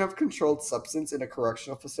 Possession of controlled substance in a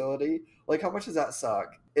correctional facility. Like, how much does that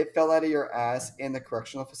suck? It fell out of your ass in the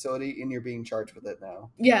correctional facility, and you're being charged with it now.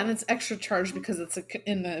 Yeah, and it's extra charged because it's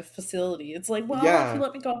in the facility. It's like, well, if you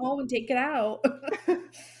let me go home and take it out.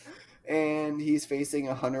 And he's facing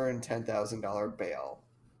 $110,000 bail.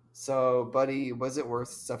 So, buddy, was it worth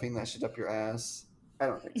stuffing that shit up your ass? I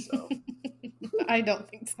don't think so. I don't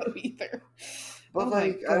think so either. But I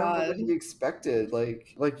don't know what he expected.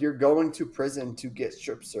 Like you're going to prison to get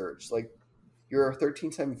strip searched. Like, you're a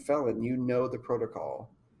 13-time felon. You know the protocol.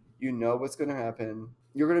 You know what's going to happen.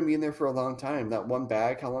 You're going to be in there for a long time. That one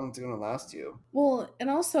bag, how long is it going to last you? Well, and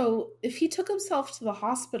also, if he took himself to the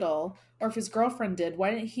hospital, or if his girlfriend did,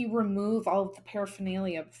 why didn't he remove all of the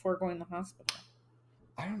paraphernalia before going to the hospital?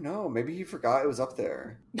 I don't know. Maybe he forgot it was up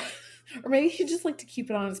there. Or maybe he just liked to keep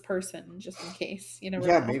it on his person, just in case. You never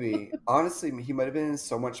know. Maybe. Honestly, he might have been in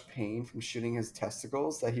so much pain from shooting his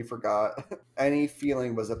testicles that he forgot any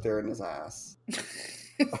feeling was up there in his ass.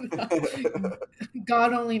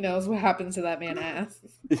 God only knows what happened to that man's ass.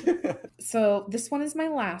 So this one is my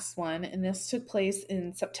last one, and this took place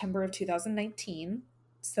in September of 2019.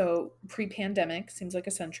 So pre-pandemic, seems like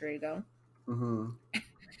a century ago. Mm-hmm.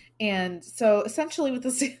 And so essentially with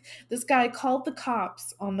this guy called the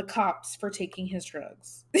cops on the cops for taking his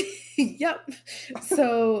drugs. Yep.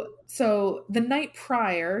 So the night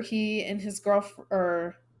prior, he and his girlfriend,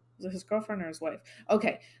 or was it his girlfriend or his wife?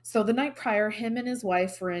 Okay. So the night prior, him and his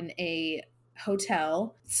wife were in a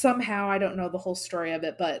hotel. Somehow, I don't know the whole story of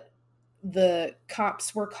it, but the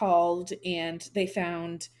cops were called and they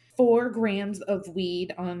found 4 grams of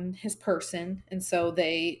weed on his person. And so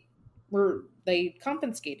they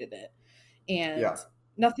confiscated it, and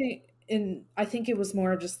nothing. And I think it was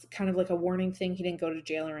more just kind of like a warning thing. He didn't go to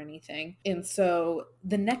jail or anything. And so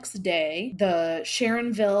the next day, the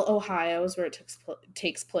Sharonville, Ohio is where it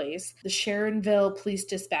takes place. The Sharonville police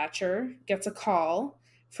dispatcher gets a call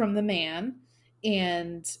from the man,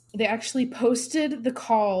 and they actually posted the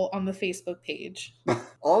call on the Facebook page.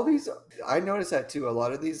 All these, I noticed that too. A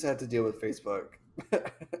lot of these had to deal with Facebook.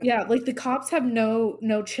 Yeah, like the cops have no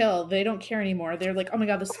chill. They don't care anymore. They're like, oh my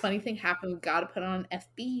God, this funny thing happened. We've got to put it on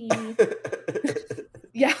FB.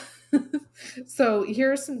 Yeah. So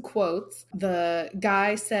here are some quotes. The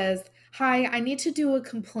guy says, "Hi, I need to do a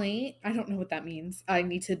complaint." I don't know what that means. I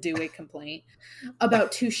need to do a complaint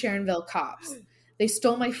about 2 Sharonville cops. They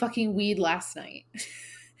stole my fucking weed last night.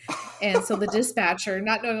 And so the dispatcher,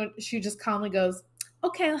 not knowing, she just calmly goes,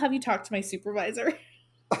 "Okay, I'll have you talk to my supervisor."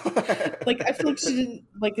 Like, I feel like she didn't,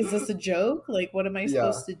 like, is this a joke? Like, what am I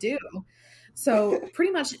supposed to do? So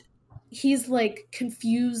pretty much he's like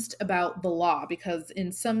confused about the law, because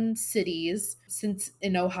in some cities, since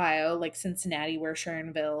in Ohio, like Cincinnati, where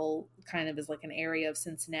Sharonville kind of is like an area of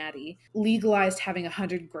Cincinnati, legalized having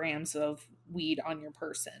 100 grams of weed on your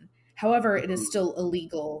person. However, it is still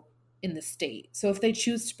illegal in the state. So if they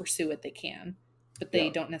choose to pursue it, they can, but they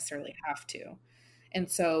don't necessarily have to. And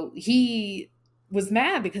so he was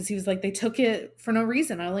mad because he was like, they took it for no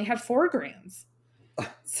reason. I only had 4 grams.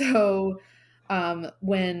 So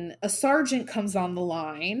when a sergeant comes on the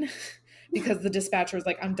line, because the dispatcher was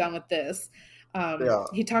like, I'm done with this.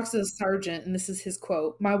 He talks to the sergeant, and this is his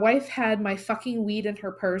quote: "My wife had my fucking weed in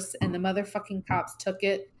her purse, and the motherfucking cops took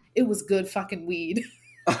it. It was good fucking weed."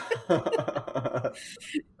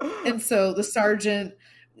 And so the sergeant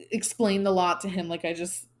explained the law to him, like I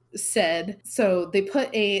just said. So they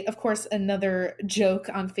put of course, another joke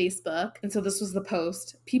on Facebook. And so this was the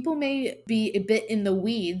post: "People may be a bit in the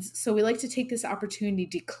weeds, so we like to take this opportunity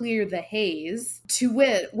to clear the haze. To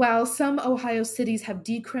wit, while some Ohio cities have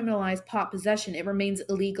decriminalized pot possession, it remains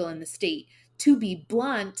illegal in the state. To be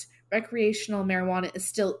blunt, recreational marijuana is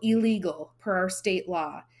still illegal per our state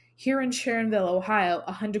law. Here in Sharonville, Ohio,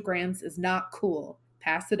 100 grams is not cool.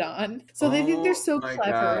 Pass it on." So they think they're so clever.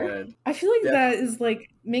 God. I feel like that is like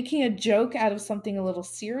making a joke out of something a little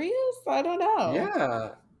serious. I don't know. Yeah.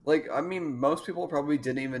 Like, I mean, most people probably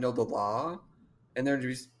didn't even know the law, and they're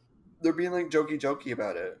being like jokey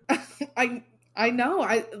about it. I know.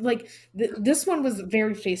 I like this one was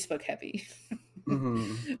very Facebook heavy.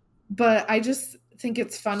 Mm-hmm. But I just think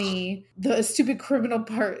it's funny. The stupid criminal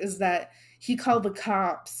part is that he called the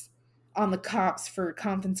cops on the cops for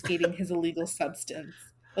confiscating his illegal substance.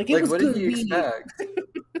 Like, it was what good did he weed. Expect?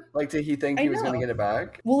 Like, did he think he was going to get it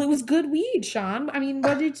back? Well, it was good weed, Sean. I mean,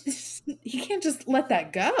 he can't just let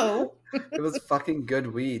that go. It was fucking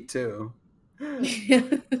good weed too.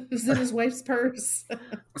 It was in his wife's purse.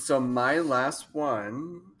 So my last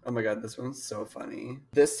one, oh my God, this one's so funny.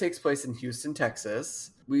 This takes place in Houston,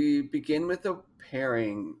 Texas. we begin with a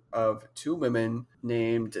pairing of two women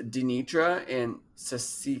named Denitra and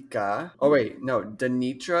Sasika. Oh wait, no,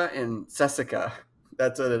 Denitra and Sessica.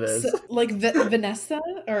 That's what it So, is. like Vanessa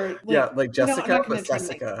or Yeah, like like no, I'm Jessica, not but gonna try to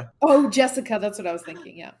make. Sessica. Oh, Jessica, that's what I was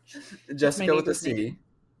thinking. Yeah, that's my Jessica with a neighbor's name,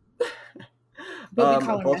 C. but we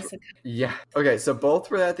call her Both, Messica. yeah. Okay, so both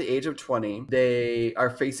were at the age of 20. They are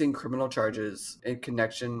facing criminal charges in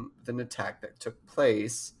connection with an attack that took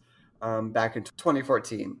place back in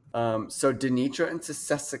 2014. So Denitra and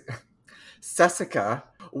Sessica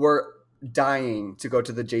were dying to go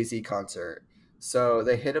to the Jay-Z concert. So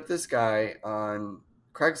they hit up this guy on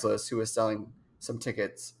Craigslist who was selling some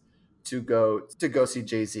tickets to go see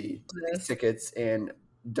Jay-Z. These Yes. tickets, and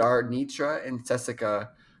Darnitra and Sessica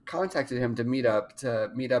contacted him to meet up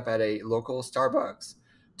at a local Starbucks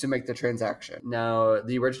to make the transaction. Now,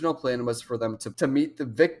 the original plan was for them to meet the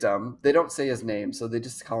victim. They don't say his name, so they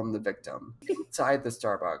just call him the victim inside the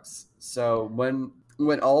Starbucks. So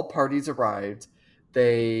when all parties arrived,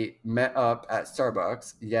 they met up at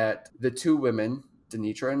Starbucks, yet the two women,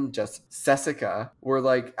 Denitra and just Sessica, were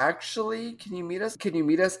like, actually, can you meet us? Can you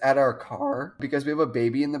meet us at our car? Because we have a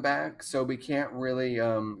baby in the back, so we can't really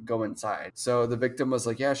go inside. So the victim was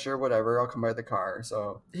like, yeah, sure, whatever, I'll come by the car.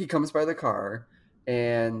 So he comes by the car,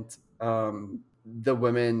 and the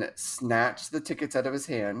women snatch the tickets out of his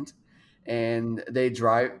hand, and they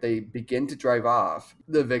begin to drive off.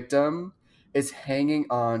 The victim is hanging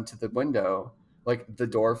on to the window, like the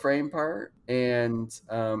door frame part, and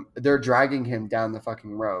they're dragging him down the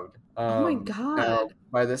fucking road. Oh my Now, god.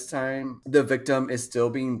 by this time, the victim is still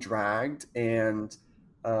being dragged, and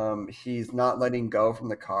he's not letting go from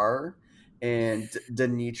the car. And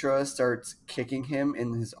Denitra starts kicking him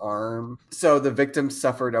in his arm. So the victim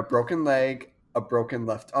suffered a broken leg, a broken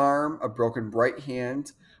left arm, a broken right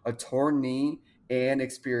hand, a torn knee, and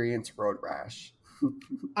experienced road rash.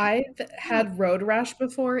 I've had road rash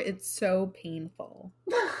before. It's so painful.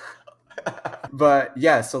 But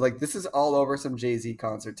yeah, so like this is all over some Jay-Z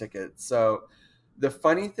concert tickets. So the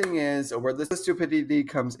funny thing is, where the stupidity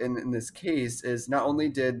comes in this case, is not only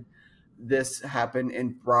did this happen in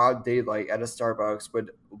broad daylight at a Starbucks with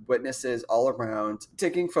witnesses all around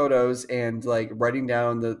taking photos and like writing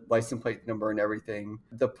down the license plate number and everything,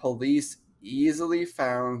 the police easily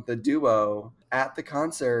found the duo at the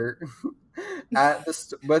concert at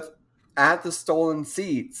the stolen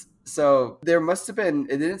seats. So there must have been,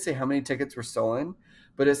 it didn't say how many tickets were stolen,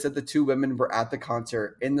 but it said the two women were at the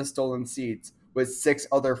concert in the stolen seats with 6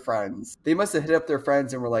 other friends. They must have hit up their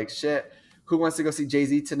friends and were like, shit, who wants to go see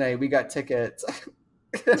Jay-Z tonight? We got tickets.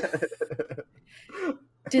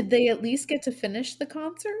 Did they at least get to finish the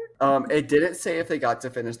concert? It didn't say if they got to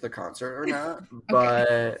finish the concert or not,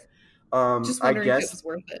 Okay. but Just I wondering if it guess, was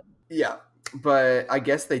worth it. yeah, but I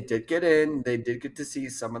guess they did get in. They did get to see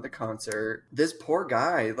some of the concert. This poor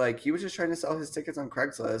guy, like, he was just trying to sell his tickets on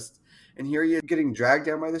Craigslist, and here he is getting dragged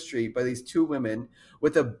down by the street by these two women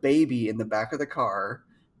with a baby in the back of the car,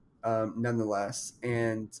 nonetheless.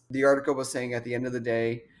 And the article was saying at the end of the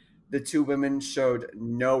day, the two women showed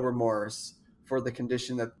no remorse for the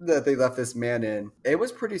condition that they left this man in. It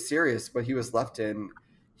was pretty serious what he was left in.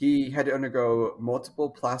 He had to undergo multiple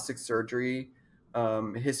plastic surgery.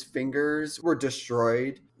 His fingers were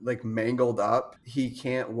destroyed, like mangled up. He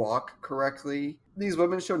can't walk correctly. These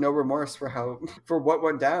women show no remorse for what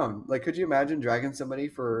went down. Like, could you imagine dragging somebody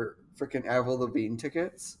for freaking Avril Lavigne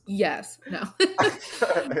tickets? Yes. No.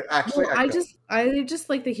 Actually, Well, I just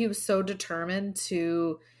like that he was so determined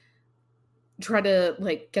to try to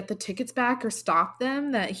like get the tickets back or stop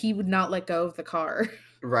them that he would not let go of the car.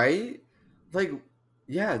 right? Like,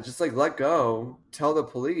 yeah, just like let go, tell the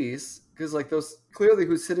police, because like those clearly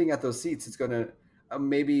who's sitting at those seats is going to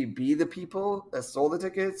maybe be the people that stole the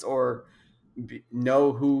tickets or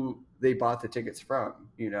know who they bought the tickets from.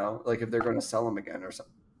 Like if they're going to sell them again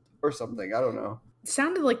or something. I don't know. It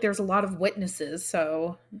sounded like there's a lot of witnesses,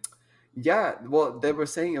 so Yeah, well, they were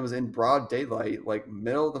saying it was in broad daylight, like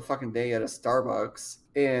middle of the fucking day at a Starbucks,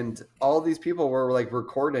 and all these people were like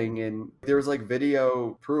recording, and there was like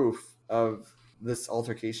video proof of this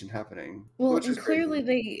altercation happening, well, which and is crazy.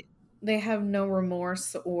 clearly they have no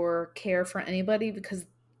remorse or care for anybody because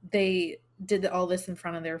they did all this in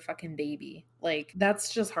front of their fucking baby. Like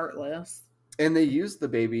that's just heartless. And they used the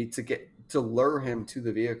baby to lure him to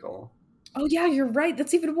the vehicle, Oh yeah, you're right.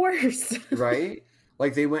 That's even worse. right?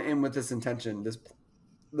 Like they went in with this intention,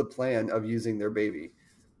 the plan of using their baby.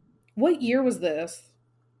 What year was this?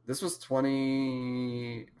 This was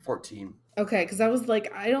 2014. Okay, because I was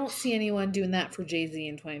like, I don't see anyone doing that for Jay-Z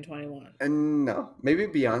in 2021. And no, maybe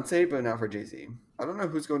Beyonce, but not for Jay-Z. I don't know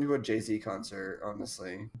who's going to a Jay-Z concert,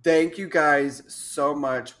 honestly. Thank you guys so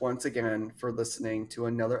much once again for listening to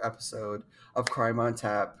another episode of Crime on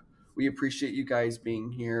Tap. We appreciate you guys being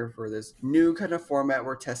here for this new kind of format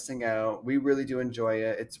we're testing out. We really do enjoy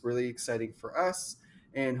it. It's really exciting for us,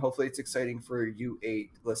 and hopefully it's exciting for you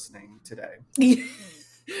 8 listening today.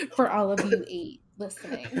 For all of you 8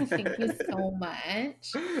 listening, thank you so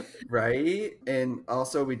much. Right? And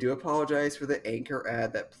also, we do apologize for the Anchor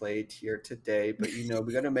ad that played here today, but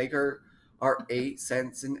we got to make our 8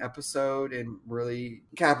 cents an episode and really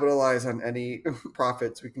capitalize on any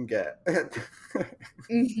profits we can get.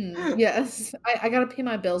 Yes, I gotta pay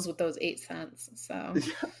my bills with those 8 cents, so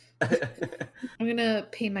I'm gonna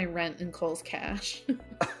pay my rent in Kohl's Cash.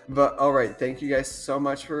 But all right, thank you guys so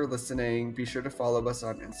much for listening. Be sure to follow us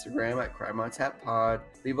on Instagram at Crime on Tap Pod.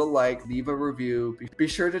 Leave a like, leave a review. Be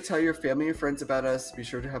sure to tell your family and friends about us. Be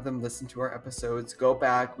sure to have them listen to our episodes. Go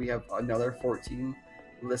back, we have another 14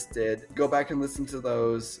 listed. Go back and listen to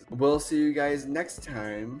those. We'll see you guys next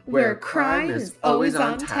time where crime is always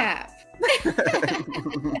on tap.